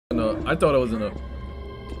I thought it was enough.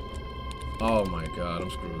 Oh my god, I'm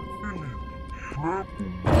screwed.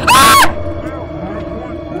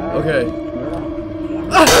 Okay.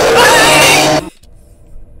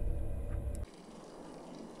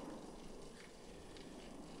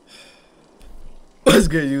 What's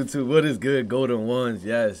good, YouTube? What is good, Golden Ones?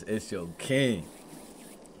 Yes, it's your king.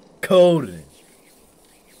 Golden.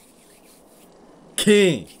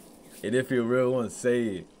 King. And if you're a real one, say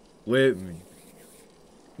it with me.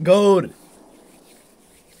 Golden.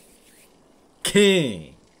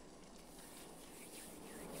 King.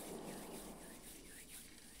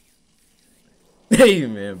 Hey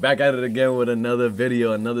man, back at it again with another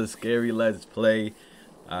video, another scary let's play.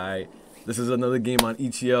 Alright, this is another game on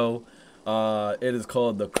ETO. It is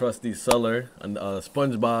called the Krusty Cellar,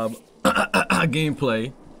 SpongeBob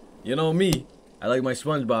gameplay. You know me, I like my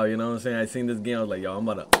SpongeBob, you know what I'm saying? I seen this game, I was like,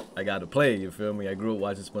 yo, I gotta play, you feel me? I grew up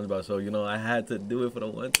watching SpongeBob, so you know, I had to do it for the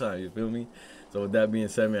one time, you feel me? So with that being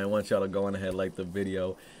said, man, I want y'all to go on ahead, like the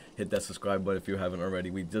video, hit that subscribe button if you haven't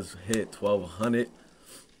already. We just hit 1,200.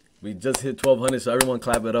 We just hit 1,200, so everyone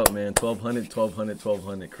clap it up, man. 1,200, 1,200,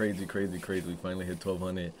 1,200. Crazy, crazy, crazy. We finally hit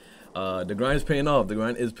 1,200. The grind is paying off. The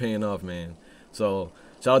grind is paying off, man. So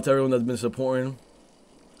shout out to everyone that's been supporting.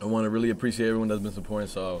 I want to really appreciate everyone that's been supporting.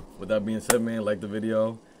 So with that being said, man, like the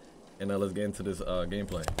video, and now let's get into this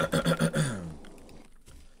gameplay.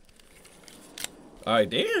 All right,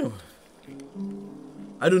 damn.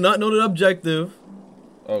 I do not know the objective.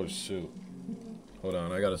 Oh shoot. Hold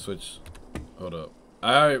on, I gotta switch. Hold up.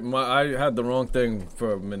 I had the wrong thing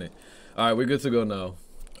for a minute. All right, we're good to go now.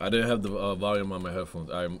 I didn't have the volume on my headphones.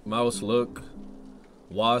 All right, mouse look,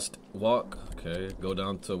 walk. Okay, go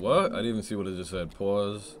down to what? I didn't even see what it just said.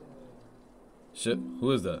 Pause. Shit,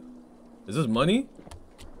 who is that? Is this money?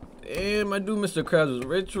 Damn, my dude, Mr. Krabs is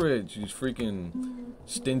rich. He's freaking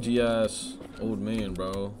stingy ass old man,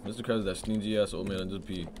 bro. Mr. Krabs is that stingy ass old man. I just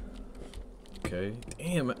be. Okay.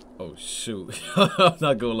 Damn. Oh shoot. I'm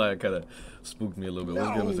not gonna lie, it kind of spooked me a little bit.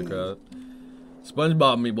 What's good, Mr. Krabs?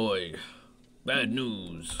 SpongeBob, me boy. Bad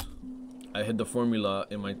news. I hid the formula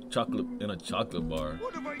in my chocolate a chocolate bar,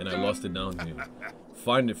 and I lost it down here.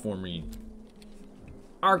 Find it for me.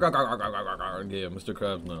 Yeah, Mr.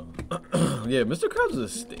 Krabs now. Yeah, Mr. Krabs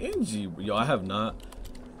is stingy. Yo, I have not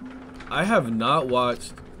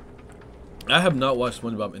watched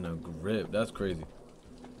SpongeBob in a grip. That's crazy.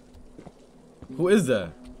 Who is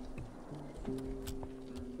that?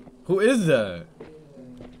 Who is that?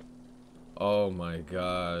 Oh my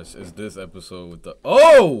gosh, is this episode with the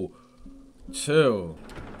oh chill.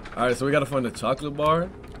 Alright, so we gotta find the chocolate bar.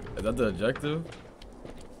 Is that the objective?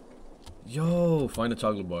 Yo, find the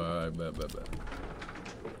chocolate bar. Alright, bet.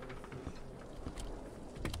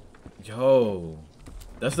 Yo.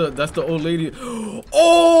 That's the old lady.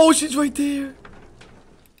 Oh, she's right there.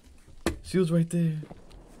 She was right there.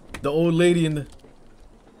 The old lady in the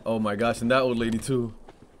oh my gosh, and that old lady too.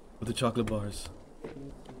 With the chocolate bars.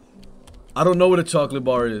 I don't know what a chocolate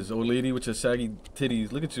bar is. Old lady with your saggy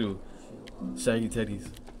titties. Look at you. Saggy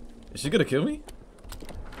titties. Is she gonna kill me?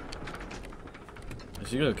 Is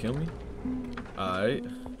she gonna kill me? Alright.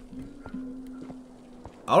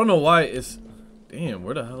 I don't know why it's damn,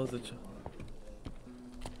 where the hell is the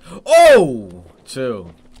oh!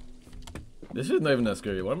 Chill. This is not even that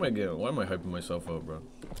scary. Why am I hyping myself up, bro?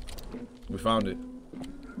 We found it.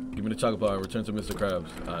 Give me the chocolate bar. Return to Mr. Krabs.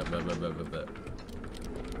 Alright, bet.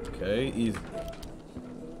 Okay, easy.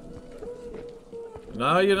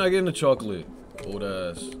 Nah, you're not getting the chocolate. Old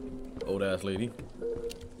ass lady.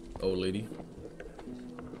 Old lady.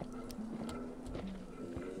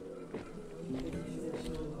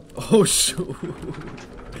 Oh shoot.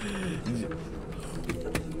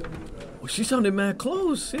 Oh, she sounded mad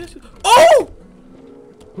close. Oh!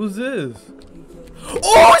 Who's this?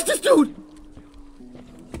 Oh, it's this dude!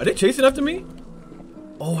 Are they chasing after me?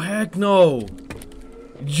 Oh, heck no.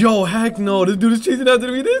 Yo, heck no. This dude is chasing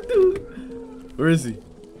after me. This dude. Where is he?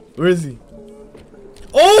 Where is he?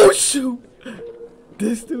 Oh, shoot.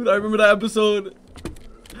 This dude. I remember that episode.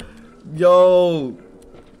 Yo.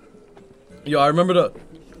 Yo, I remember the.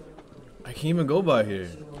 I can't even go by here.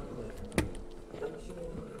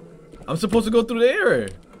 I'm supposed to go through the air.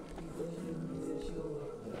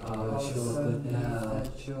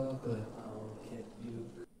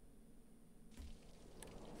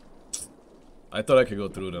 I thought I could go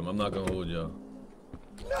through them. I'm not gonna hold y'all.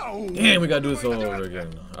 No. Damn, we gotta do this all over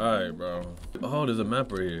again. Alright, bro. Oh, there's a map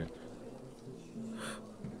right here.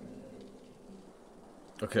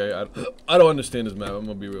 Okay, I don't understand this map. I'm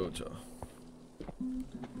gonna be real with y'all.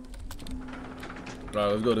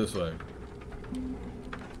 Alright, let's go this way.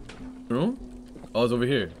 Room? Oh, it's over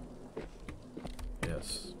here.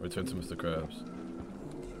 Yes. Return to Mr. Krabs.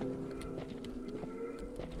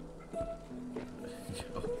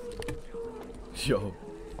 Yo.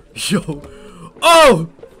 Yo. Oh!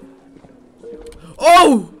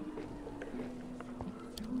 Oh!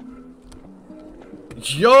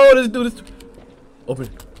 Yo, this dude is... Open.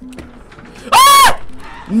 Ah!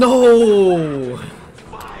 No!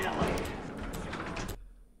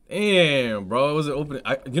 Damn, bro, it wasn't opening.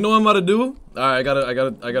 You know what I'm about to do? All right, I got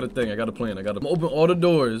a thing. I got a plan. I'm gonna open all the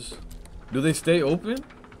doors. Do they stay open?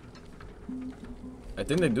 I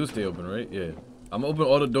think they do stay open, right? Yeah. I'm gonna open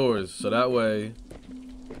all the doors so that way,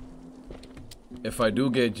 if I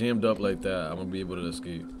do get jammed up like that, I'm gonna be able to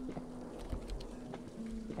escape.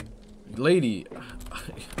 Lady,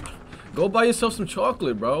 go buy yourself some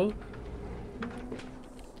chocolate, bro.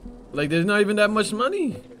 Like, there's not even that much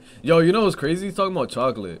money. Yo, you know what's crazy? He's talking about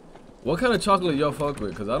chocolate. What kind of chocolate y'all fuck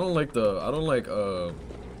with? Cause I don't like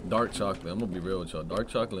dark chocolate. I'm gonna be real with y'all. Dark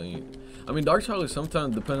chocolate ain't. I mean, dark chocolate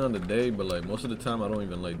sometimes depends on the day, but like most of the time I don't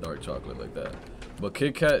even like dark chocolate like that. But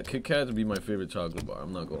Kit Kat would be my favorite chocolate bar.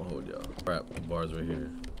 I'm not gonna hold y'all. Crap, the bar's right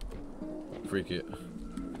here. Freak it.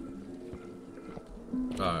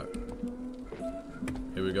 Alright.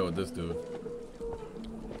 Here we go with this dude.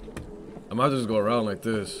 I might just go around like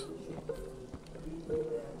this.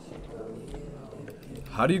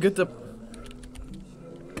 How do you get them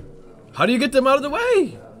out of the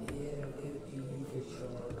way?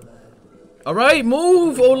 Alright,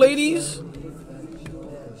 move, old ladies.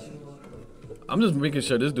 I'm just making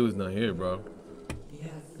sure this dude's not here, bro.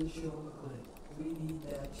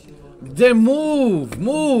 Then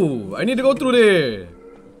move. I need to go through there.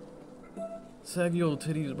 Saggy old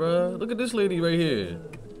titties, bro. Look at this lady right here.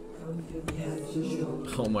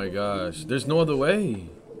 Oh my gosh. There's no other way.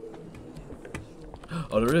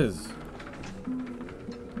 Oh, there is.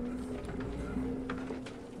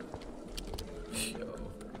 Yo.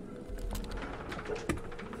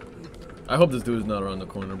 I hope this dude's not around the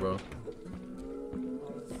corner, bro.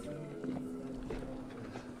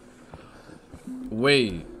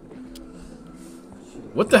 Wait.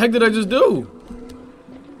 What the heck did I just do?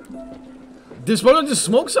 Did Spider just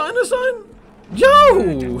smoke sign or something?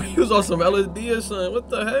 Yo! He was on some LSD or something. What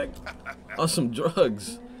the heck? On some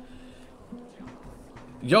drugs.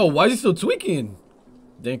 Yo, why is he still tweaking?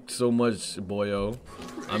 Thanks so much, boyo.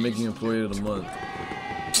 I'm making employee of the month.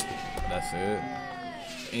 That's it.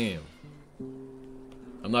 Damn.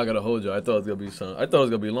 I'm not gonna hold you. I thought it was gonna be something. I thought it was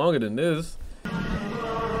gonna be longer than this.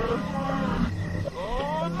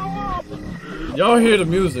 Y'all hear the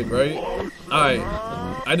music, right? Alright.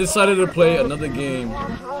 I decided to play another game.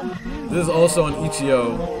 This is also on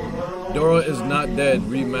Ichio. Dora is Not Dead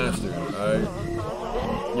remastered, alright?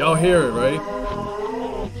 Y'all hear it, right?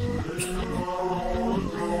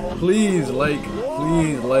 Please like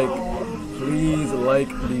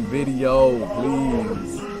the video,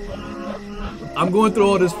 please. I'm going through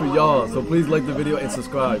all this for y'all, so please like the video and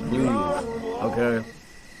subscribe, please. Okay.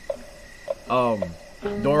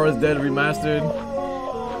 Dora's Dead remastered.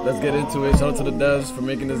 Let's get into it. Shout out to the devs for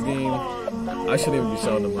making this game. I shouldn't even be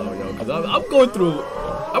shouting them out, yo, because I'm going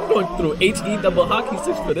through HE double hockey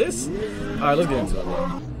sticks for this. All right, let's get into it,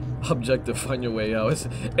 bro. Objective, find your way out.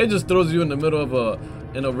 It just throws you in the middle of a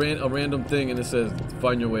random thing, and it says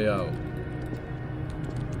find your way out.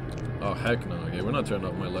 Oh heck no! Okay, we're not turning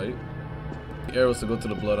off my light. Arrows to go to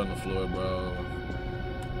the blood on the floor, bro.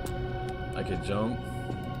 I could jump.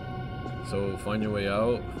 So find your way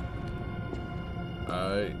out.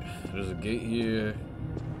 Alright, there's a gate here.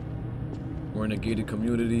 We're in a gated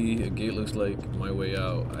community. A gate looks like my way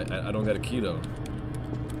out. I don't got a key though.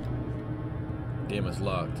 Damn, it's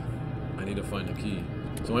locked. I need to find the key.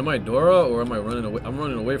 So am I Dora or am I running away? I'm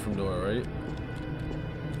running away from Dora, right?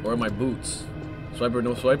 Or am I Boots? Swiper,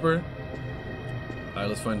 no swiper? Alright,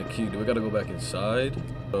 let's find the key. Do we gotta go back inside?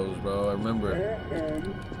 Those, bro, I remember.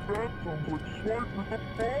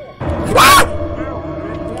 Ah!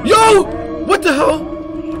 Yo! What the hell?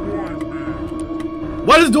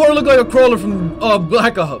 Why does Dora look like a crawler from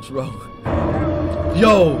Black Ops, bro?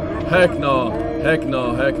 Yo! Heck no. Heck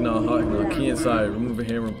no. Heck no. Heck no. Key inside. Remove a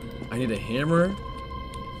hammer. I need a hammer?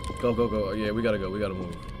 Go, go, go. Yeah, we gotta go. We gotta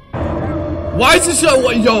move. Why is this show?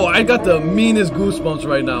 Yo, I got the meanest goosebumps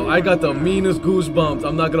right now. I got the meanest goosebumps.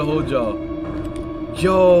 I'm not gonna hold y'all.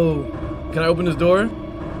 Yo. Can I open this door?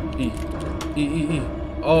 E.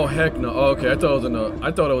 Oh, heck no. Oh, okay, I thought it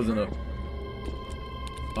was in a...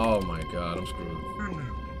 Oh my god, I'm screwed.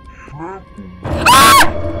 Ah!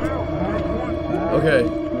 Okay.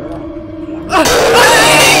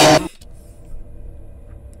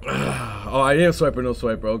 Oh, I am swiper, no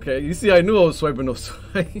swiper, okay? You see, I knew I was swiper, no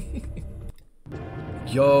swiper.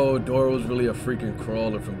 Yo, Dora was really a freaking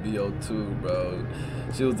crawler from BO2, bro.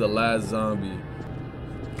 She was the last zombie.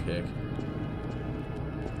 Okay.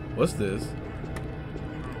 What's this?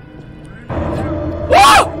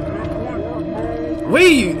 Oh!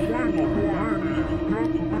 Wait!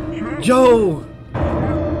 Yo!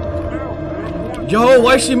 Yo,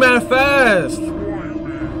 why is she mad fast?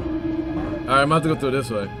 Alright, I'm about to go through this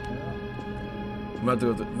way. I'm about to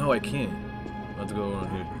go through. No, I can't. I'm about to go around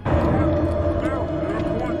here.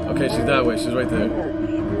 Okay, she's that way. She's right there.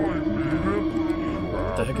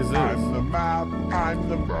 What the heck is this?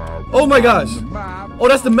 Oh my gosh! Oh,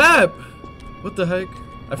 that's the map! What the heck?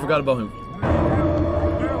 I forgot about him.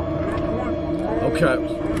 Okay.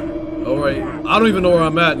 Alright. I don't even know where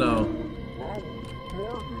I'm at now.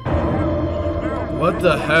 What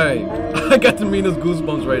the heck? I got the meanest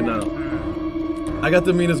goosebumps right now. I got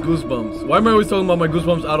the meanest goosebumps. Why am I always talking about my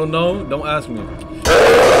goosebumps? I don't know. Don't ask me.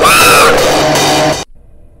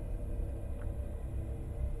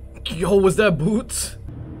 Yo, was that Boots?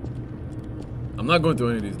 I'm not going through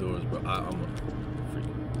any of these doors, bro. I'm a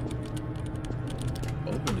freaking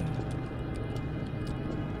open it.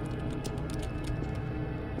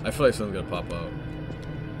 I feel like something's gonna pop out.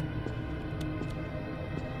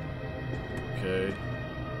 Okay.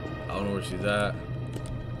 I don't know where she's at.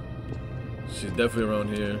 She's definitely around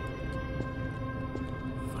here.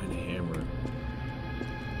 Find a hammer.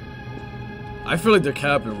 I feel like they're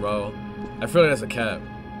capping, bro. I feel like that's a cap.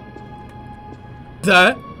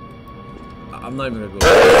 That? I'm not even gonna go.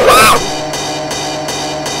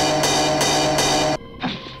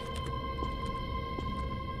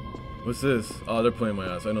 What's this? Oh, they're playing my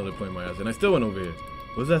ass. I know they're playing my ass. And I still went over here.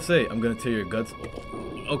 What does that say? I'm gonna tear your guts.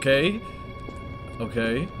 Okay.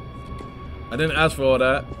 Okay. I didn't ask for all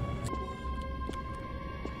that.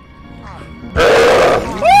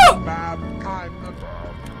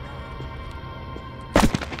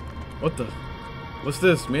 What the? What's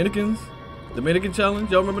this? Mannequins? The mannequin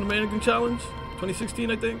challenge? Y'all remember the mannequin challenge?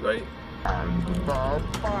 2016, I think, right?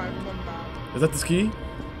 Is that the ski?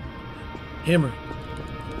 Hammer.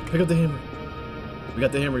 Pick up the hammer. We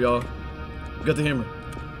got the hammer, y'all. We got the hammer.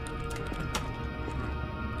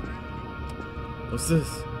 What's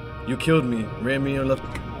this? You killed me. Ran me and left.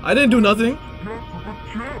 I didn't do nothing.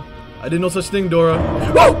 I did no such thing, Dora.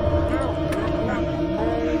 Whoa!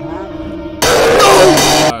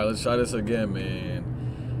 Alright, let's try this again, man.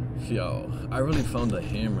 Yo, I really found the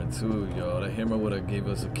hammer too, yo. The hammer would have gave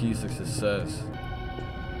us a key to success.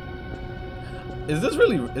 Is this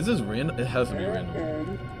random? It has to be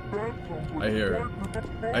random. I hear it.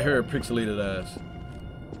 I hear a pixelated ass.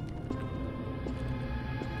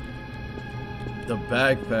 The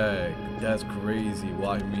backpack. That's crazy.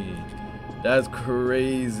 Why me? That's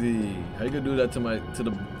crazy. How you gonna do that to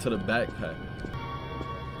the backpack?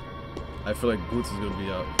 I feel like Boots is gonna be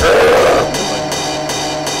out.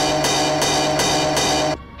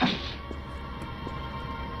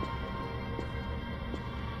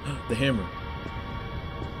 The hammer.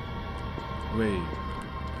 Wait.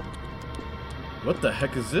 What the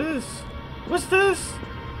heck is this? What's this?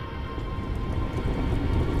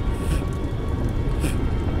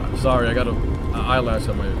 I'm sorry, I got an eyelash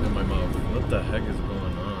in my mouth. What the heck is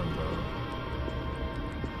going on,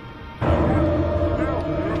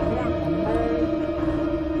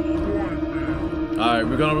 bro? Alright,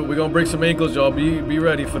 we're gonna break some ankles, y'all. Be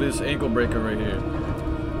ready for this ankle breaker right here.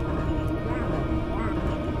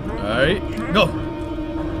 Alright, go!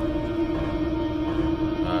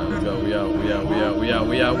 Alright, let's go. We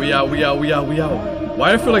out.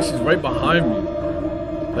 Why I feel like she's right behind me?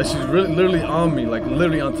 Like she's literally on me, like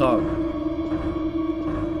literally on top.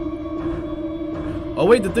 Oh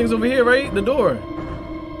wait, the thing's over here, right? The door.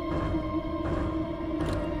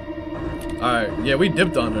 Alright, yeah, we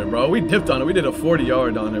dipped on her, bro. We dipped on her. We did a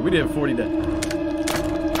 40-yard on her. We did 40 that.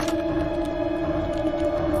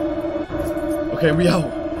 Okay, we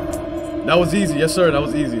out. That was easy, yes sir. That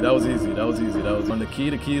was easy. On the key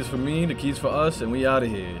is for me, the key's for us, and we out of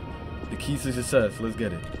here. The key to success. Let's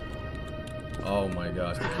get it. Oh my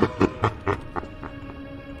gosh.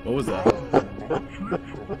 What was that?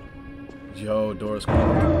 Yo, Dora's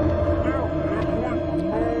calling.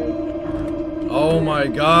 Oh my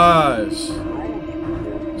gosh.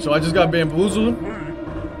 So I just got bamboozled?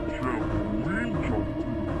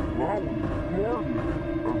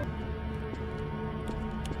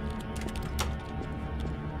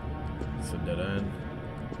 It's a dead end.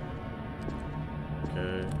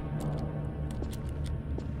 Okay.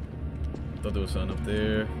 Thought there was something up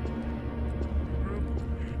there.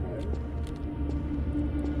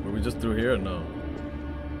 Were we just through here or no?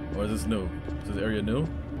 Or is this new? Is this area new?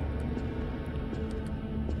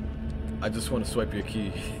 I just want to swipe your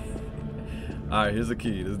key. Alright, here's a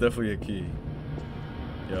key. There's definitely a key.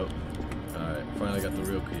 Yep. Alright, finally got the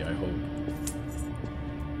real key, I hope.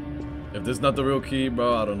 If this is not the real key,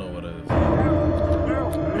 bro, I don't know what it is.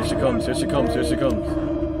 Here she comes, here she comes, here she comes.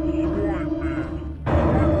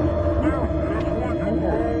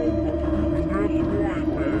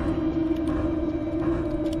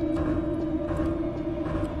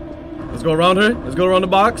 Let's go around her. Let's go around the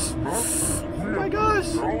box. Oh my gosh.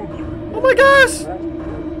 Oh my gosh.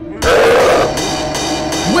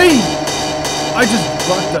 Wait. I just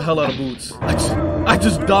blocked the hell out of boots. I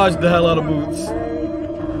just dodged the hell out of boots. I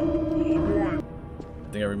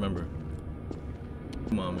think I remember.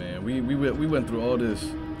 Come on, man. We went through all this.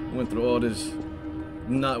 We went through all this.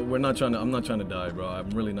 I'm not trying to die, bro.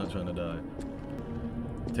 I'm really not trying to die.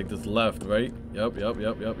 Take this left, right? Yep.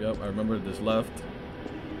 I remember this left.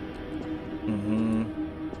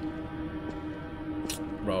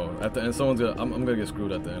 Bro, at the end, someone's gonna. I'm gonna get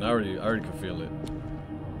screwed at the end. I already can feel it.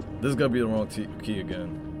 This is gonna be the wrong key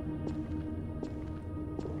again.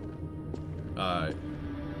 Alright.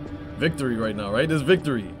 Victory right now, right? This is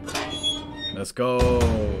victory. Let's go.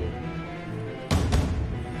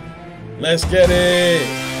 Let's get it.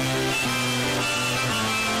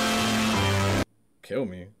 Kill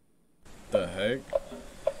me. The heck?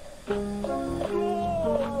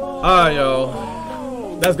 Alright, yo.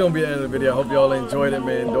 That's gonna be the end of the video. I hope y'all enjoyed it,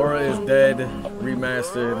 man. Dora is dead,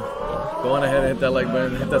 remastered. Go on ahead and hit that like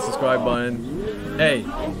button, hit that subscribe button. Hey,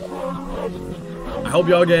 I hope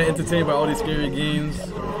y'all get entertained by all these scary games.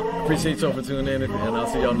 Appreciate y'all for tuning in, and I'll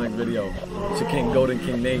see y'all next video. It's your King Golden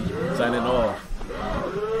King Nate signing off.